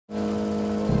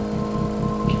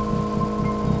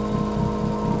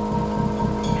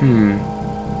Probably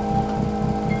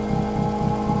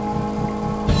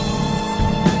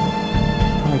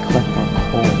collect more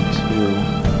coal too.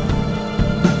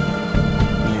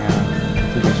 Yeah, I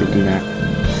think I should do that.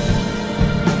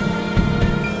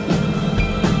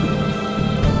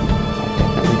 I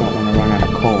definitely don't want to run out of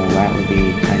coal. That would be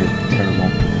kind of terrible.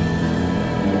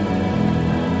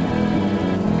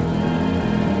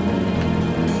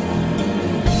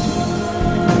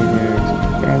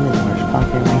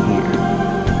 Pocket right here.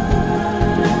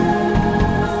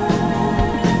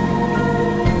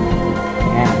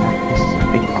 Yeah, this is a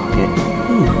big pocket.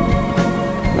 Ooh.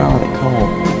 Look at all that coal.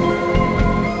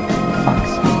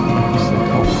 Fuck's sake, there's the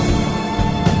coal.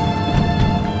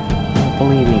 Don't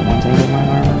believe me, once I get my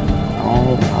armor,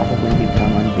 I'll probably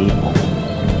become unbeatable.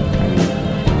 I mean,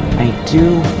 I do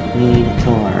need to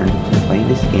learn to play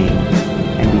this game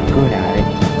and be good at it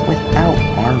without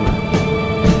armor.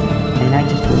 And I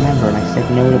just remembered I said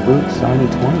no to boots, so I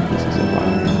need 20 pieces of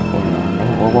armor.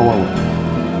 Whoa, whoa, whoa.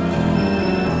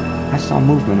 I saw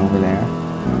movement over there.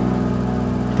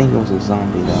 I think it was a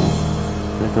zombie, though.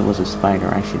 But if it was a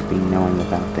spider, I should be knowing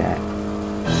about that.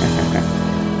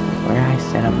 Where did I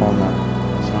set up all the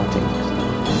smelting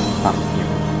stuff? Oh, here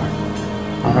we are.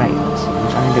 Alright, let's see. I'm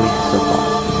trying to do so far.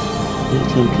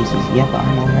 18 pieces. Yep,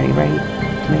 I'm already ready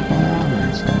to make my armor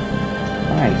and stuff.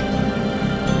 Alright.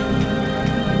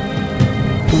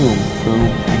 Boom, boom,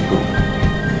 and boom.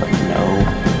 But no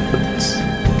boots.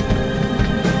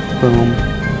 Boom.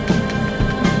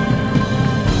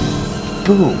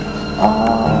 Boom. Oh!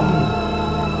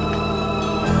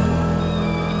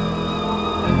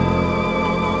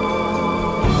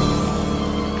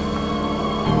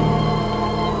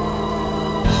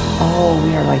 Oh, we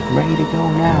are like ready to go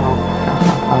now.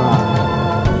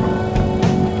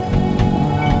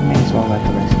 May as well let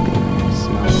the rest go.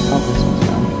 Smell. Oh, this one's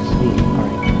done. Sweet.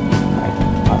 Alright.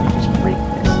 I'll just break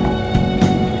this.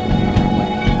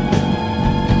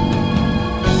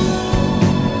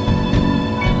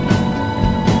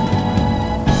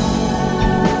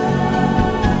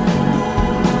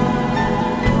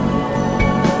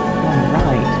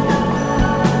 Alright.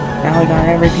 Now we got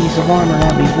every piece of armor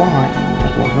that we want.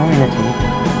 That we're going to take.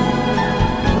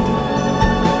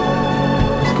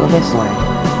 Let's go this way.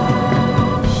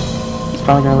 It's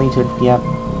probably going to lead to... Yep.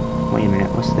 Wait a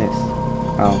minute. What's this?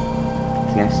 Oh. I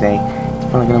was gonna say, it's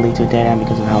probably gonna lead to a dead end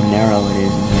because of how narrow it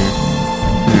is in here.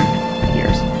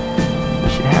 Here's. We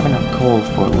should have enough coal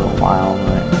for a little while,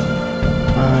 but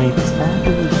I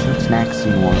probably should snack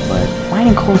some more, but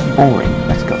finding coal's boring.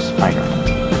 Let's go spider hunt.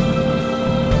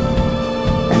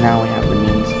 And now we have the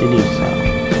means to do so.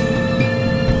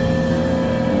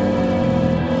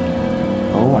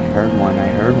 Oh, I heard one, I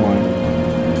heard one.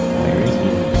 Where is he?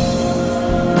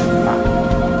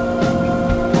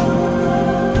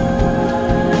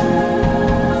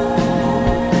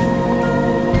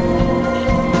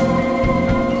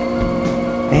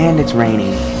 And it's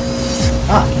raining.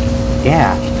 Ah,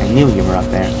 yeah, I knew you were up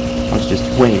there. I was just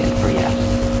waiting for you.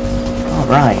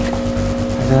 Alright.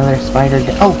 There's another spider.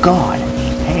 Oh god!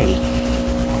 Hey!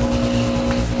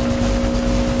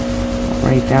 I'll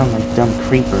write down like dumb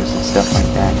creepers and stuff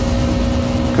like that.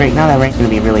 Great, now that rain's gonna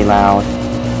be really loud.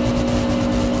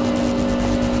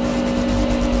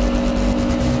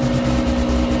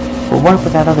 Well, what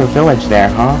with that other village there,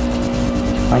 huh?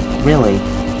 Like, really?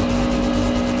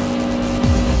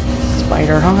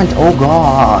 Spider hunt? Oh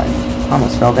god!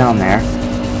 Almost fell down there.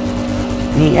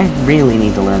 I really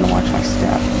need to learn to watch my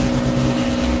step.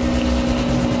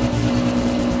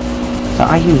 So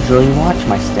I usually watch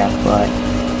my step, but...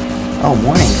 Oh,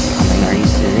 morning's coming, are you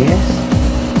serious?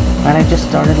 And I just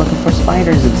started looking for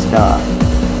spiders and stuff.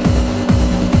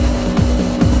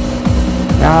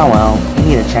 Ah well, I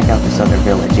need to check out this other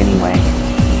village anyway.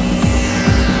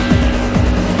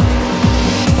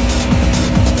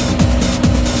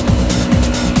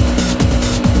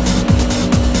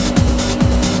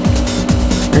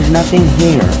 There's nothing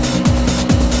here.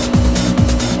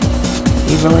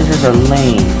 These villagers are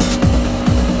lame.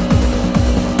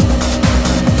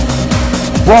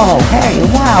 Whoa, hey,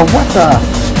 wow, what the?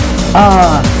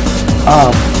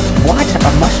 What?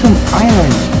 A mushroom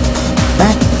island?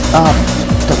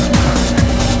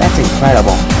 That's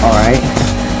incredible, alright.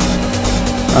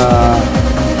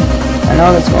 I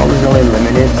know this world is really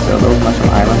limited, so those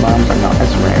mushroom island bombs are not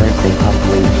as rare as they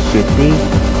probably should be.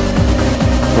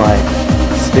 But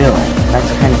still,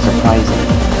 that's kind of surprising.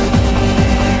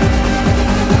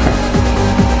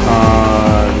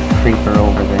 Creeper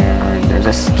over there. There's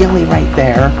a skilly right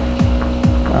there.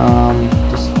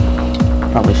 Just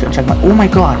probably should check my... Oh my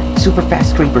god! Super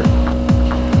fast creeper!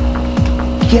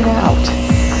 Get out!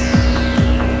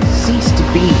 Cease to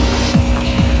be!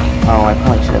 Oh, I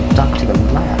probably should have ducked to the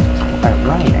left.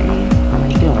 Right, I mean. What am I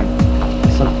doing?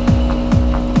 So,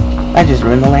 I just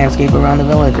ruined the landscape around the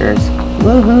villagers.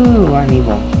 Woohoo! I'm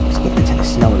evil. Let's get into the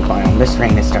snowy biome. This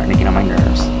rain is starting to get on my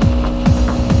nerves.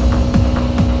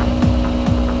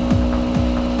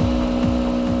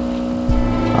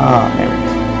 Oh, there we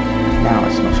go. Now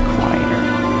it's much quieter.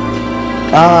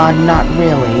 Not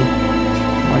really.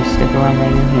 I'm gonna stick around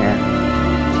right in here.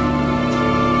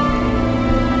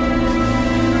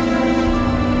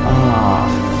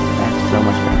 That's so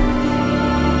much better.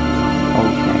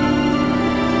 Okay.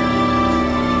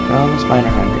 Well, the spider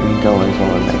hunt didn't go as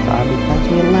well as I thought because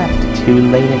we left too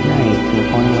late at night to the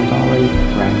point where it was already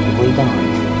practically dawn.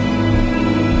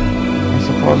 I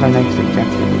suppose our next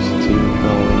objective is to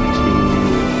go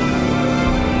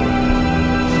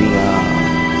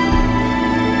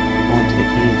into the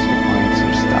caves to find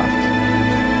some stuff.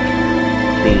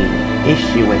 The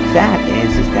issue with that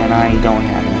is that I don't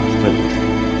have enough food.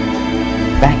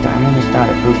 In fact, I'm almost out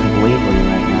of food completely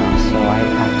right now, so I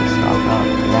have to stock up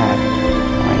for that.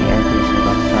 My air conditioner is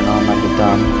about to turn on like a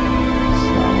dumb.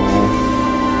 So,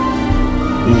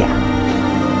 yeah.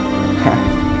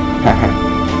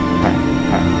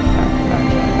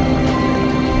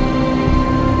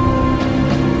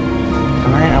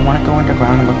 Alright, I want to go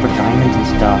underground and look for diamonds and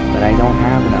stuff, but I don't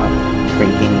have enough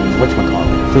freaking,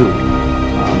 whatchamacallit, food.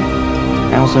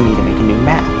 I also need to make a new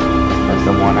map, because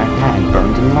the one I had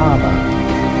burned in lava.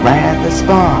 Right at the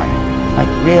spawn. Like,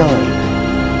 really?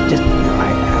 Just,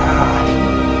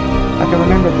 I can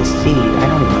remember the seed. I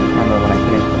don't even remember what I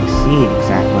put in the seed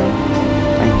exactly.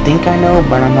 I think I know,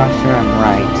 but I'm not sure I'm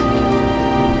right.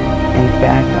 In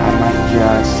fact, I might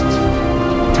just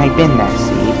type in that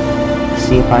seed,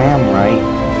 see if I am right,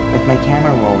 with my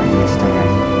camera rolling this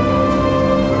time.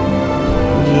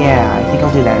 Yeah, I think I'll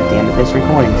do that at the end of this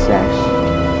recording session.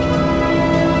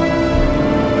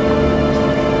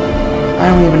 I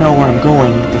don't even know where I'm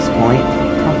going at this point.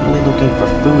 Probably looking for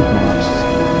food mobs.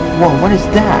 Whoa, what is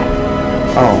that?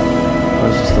 Oh, it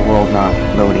was just the world not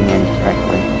loading in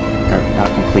correctly. Or not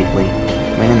completely.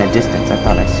 I mean, in the distance I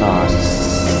thought I saw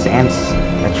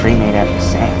a tree made out of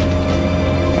sand.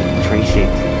 Like a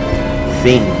tree-shaped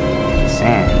thing.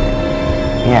 Sand.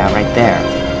 Yeah, right there.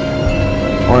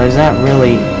 Or is that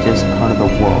really just part of the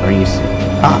world? Are you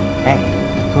hey,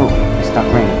 cool. It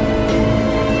stopped raining.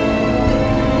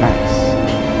 Nice.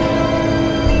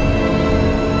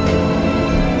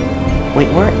 Wait,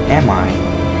 where am I?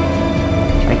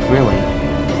 Like, really?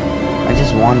 I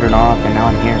just wandered off and now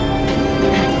I'm here.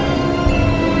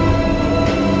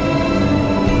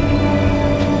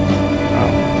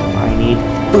 Oh, I need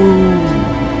food!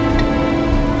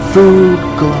 Food,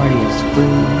 glorious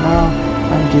food. Well,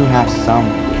 I do have some.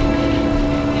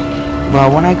 Well,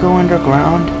 when I go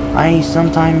underground, I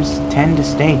sometimes tend to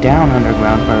stay down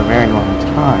underground for a very long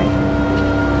time.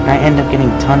 And I end up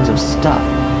getting tons of stuff.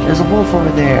 There's a wolf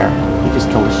over there. He just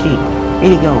killed a sheep.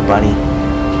 Here you go, buddy.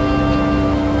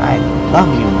 I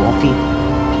love you, Wolfie.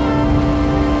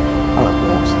 I love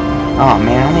wolves. Oh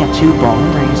man, I only have 2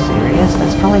 bones. Are you serious?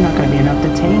 That's probably not going to be enough to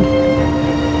tame you.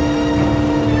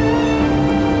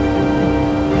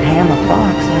 Hey, I'm a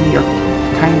fox. I'm your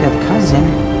kind of cousin.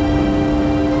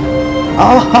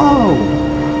 Oh!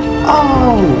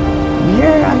 Oh!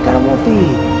 Yeah, I got a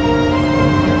wolfie.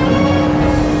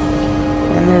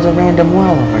 And there's a random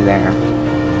well over there.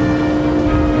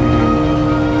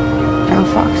 Now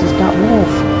Fox has got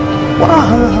wolf.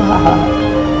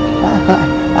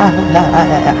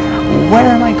 Where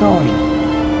am I going?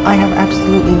 I have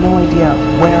absolutely no idea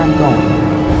where I'm going.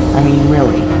 I mean,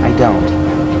 really, I don't.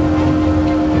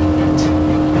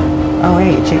 Oh,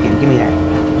 hey, chicken, give me that.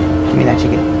 Give me that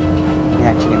chicken. Give me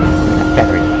that chicken. Give me that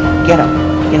feathery. Get him.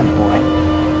 Get him, boy.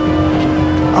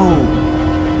 Oh,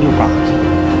 you rock.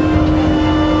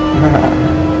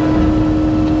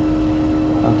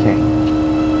 Okay.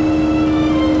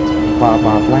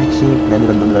 Baba black sheep.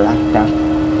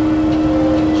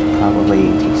 Should probably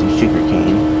take some sugar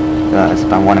cane. Because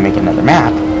if I want to make another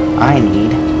map, I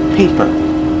need paper.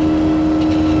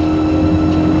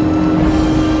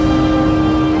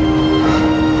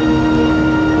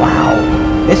 Wow,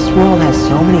 this world has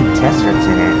so many deserts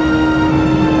in it.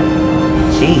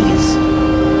 Jeez.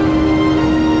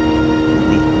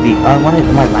 One of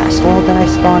my last world that I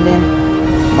spawned in,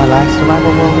 my last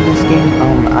survival world in this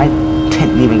game, I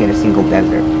didn't even get a single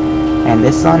desert. And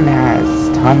this one has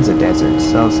tons of deserts,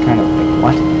 so it's kind of like,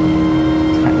 what?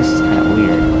 This is kind of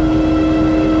weird.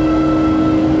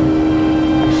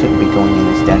 I shouldn't be going in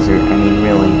this desert. I mean,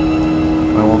 really.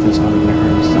 My wolf is probably going to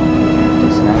hurt something like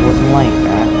this, and I wouldn't like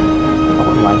that. I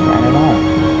wouldn't like that at all. I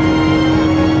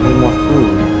need more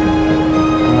food.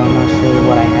 And I'm not sure sure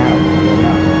what I have will be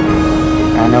enough.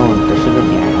 I know the sugar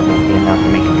cane won't be enough to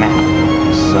make a map.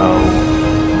 So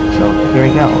here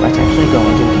we go. Let's actually go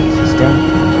into the cave system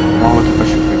while looking for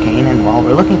sugarcane, and while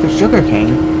we're looking for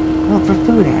sugarcane, look for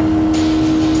food animals.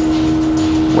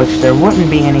 Which there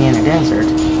wouldn't be any in a desert,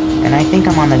 and I think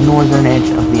I'm on the northern edge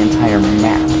of the entire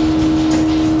map.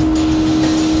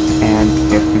 And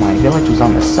if my village was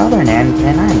on the southern end,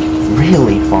 then I'm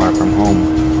really far from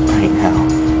home right now.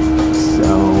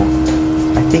 So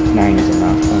I think 9 is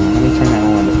enough. Let me turn that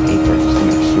all into paper just to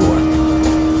make sure.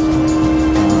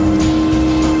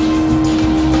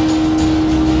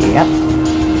 Yep,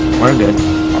 we're good.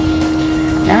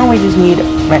 Now we just need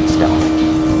redstone,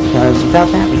 because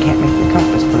without that we can't make the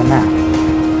compass for the map.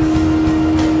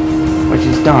 Which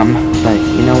is dumb, but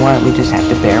you know what, we just have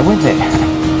to bear with it.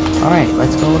 Alright,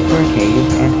 let's go look for a cave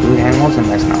and food animals, and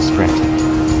let's not sprint.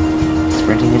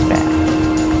 Sprinting is bad.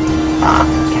 Ah,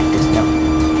 cactus, no.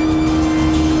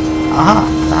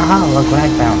 Aha, look what I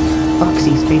found.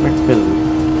 Foxy's favorite food.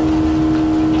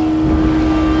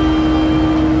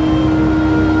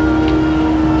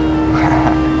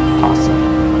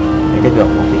 To go,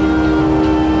 Wolfie.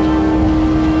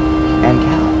 And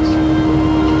cows.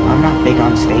 I'm not big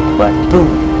on steak, but boom.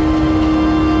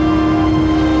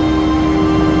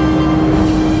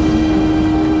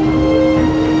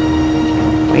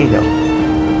 Way to go.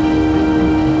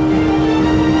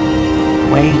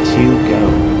 Way to go.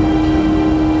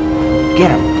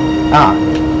 Get him. Ah.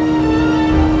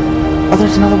 Oh,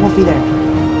 there's another Wolfie there.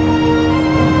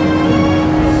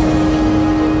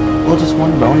 Will just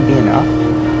one bone be enough?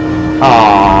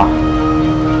 Aww.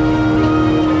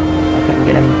 I couldn't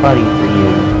get anybody for you.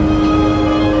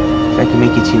 So I can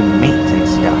make you two mates and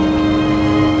stuff.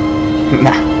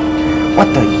 Nah.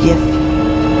 What the yif?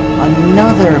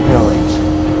 Another village.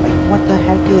 Like, what the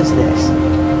heck is this?